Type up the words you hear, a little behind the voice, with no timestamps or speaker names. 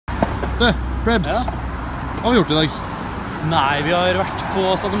Du, Prebz, Ja. hva har vi gjort i dag? Nei, vi har vært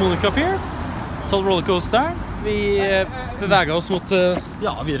på Santa Monica Pier, tatt rollercoasteren. Vi beveget oss mot,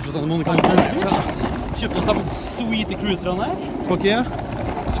 ja, videre fra Santa Monica Beach. Kjøpte oss sammen sweet cruiserne her. Ok,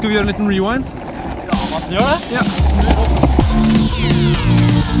 skal vi gjøre en liten rewind? Ja, massen gjør det. Ja.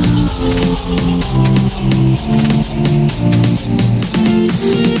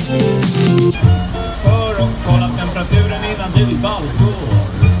 For å kolla temperaturen innan du balkår.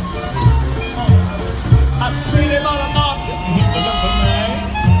 Att se det vara naken, himmelen för mig.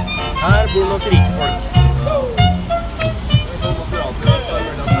 Her bor nok rike folk.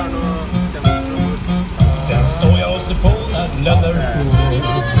 Sen står jag och ser på när lödder.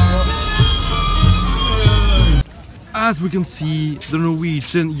 As we can see, the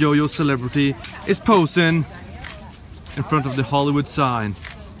Norwegian yo-yo celebrity is posing in front of the Hollywood sign.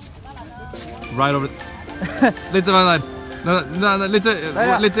 Right over... Lite vei der. Nei,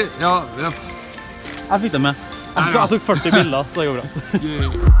 lite, ja. Jeg fikk det med. Jeg tok 40 bilder, så det går bra.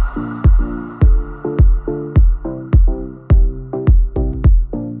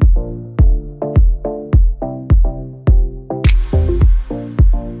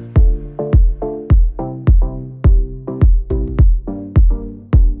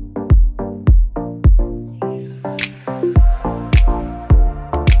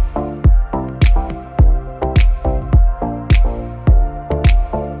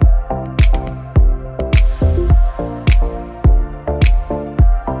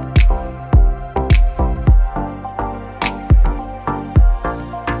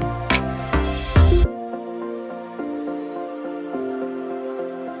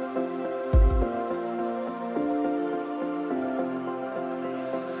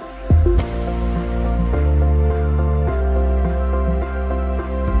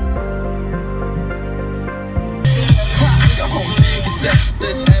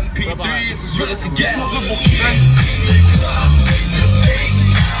 This MP3 is as real as it gets.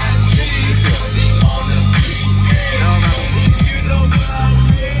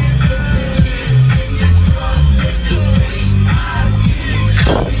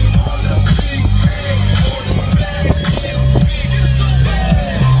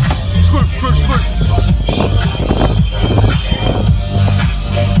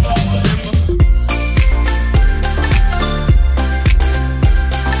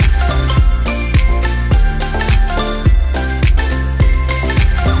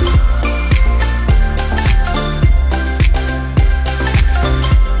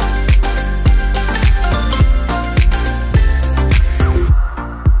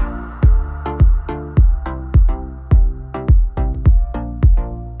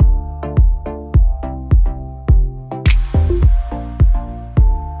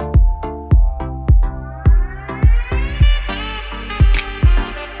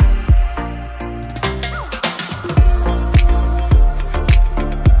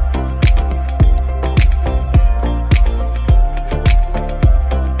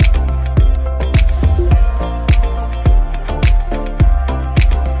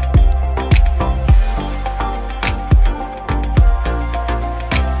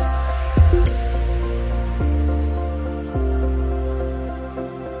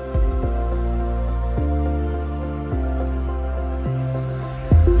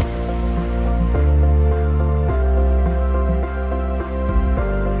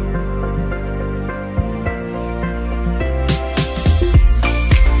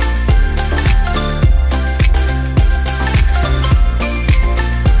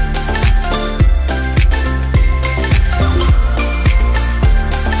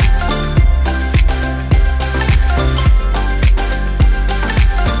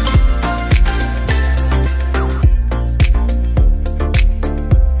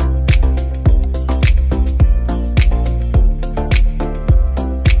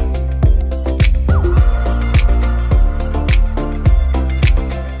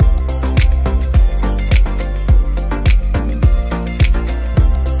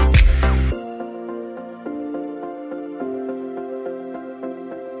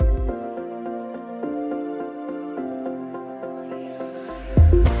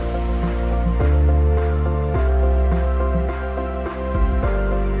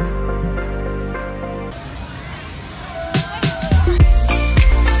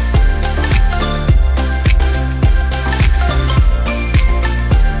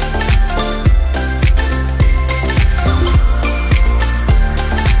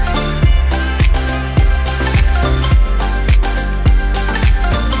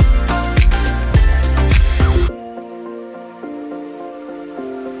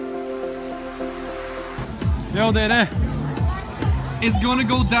 Ja, dere. It's gonna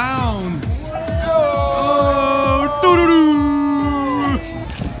go down! Oh,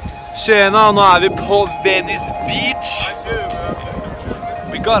 tjena, nå er vi på Venice Beach.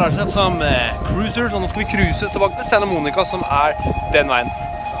 Vi got ourselves some cruisers, og nå skal vi cruise tilbake til Santa Monica, som er den veien.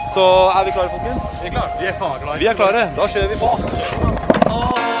 Så er vi klare, folkens? Vi er klare. Vi er faen klare. Vi er klare, da kjører vi på.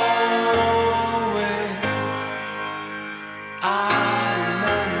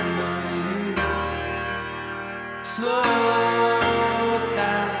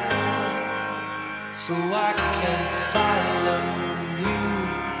 So I can follow you.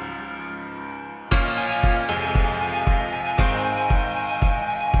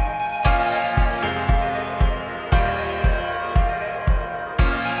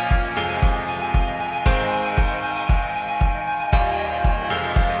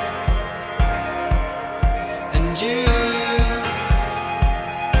 And you,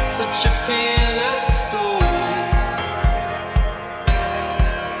 such a fearless soul.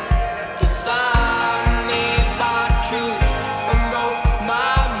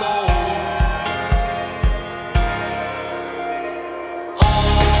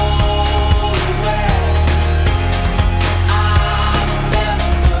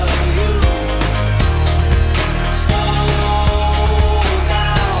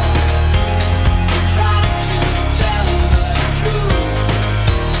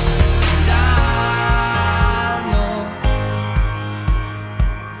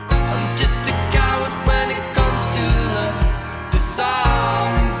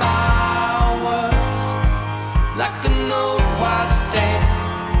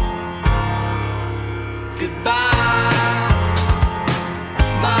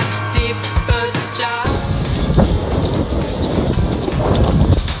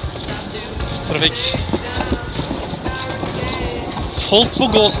 Trafikk. Holdt på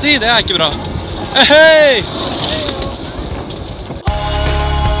gåsti, det er ikke bra. Hei!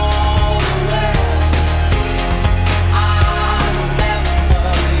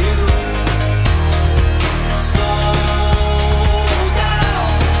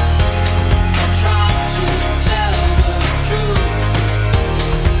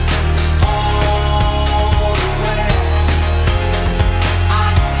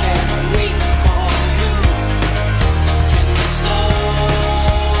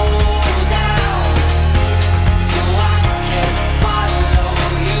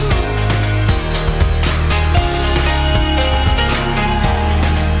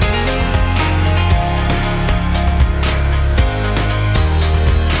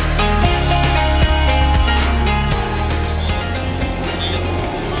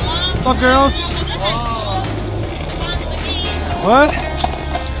 What's up, girls? What?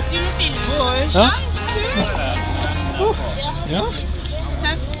 Ja? Ja?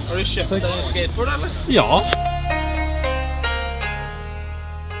 Har du kjøpt deg en skateboard, eller? Ja.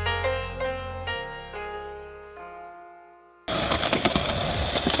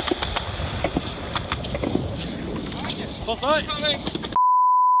 Pass deg!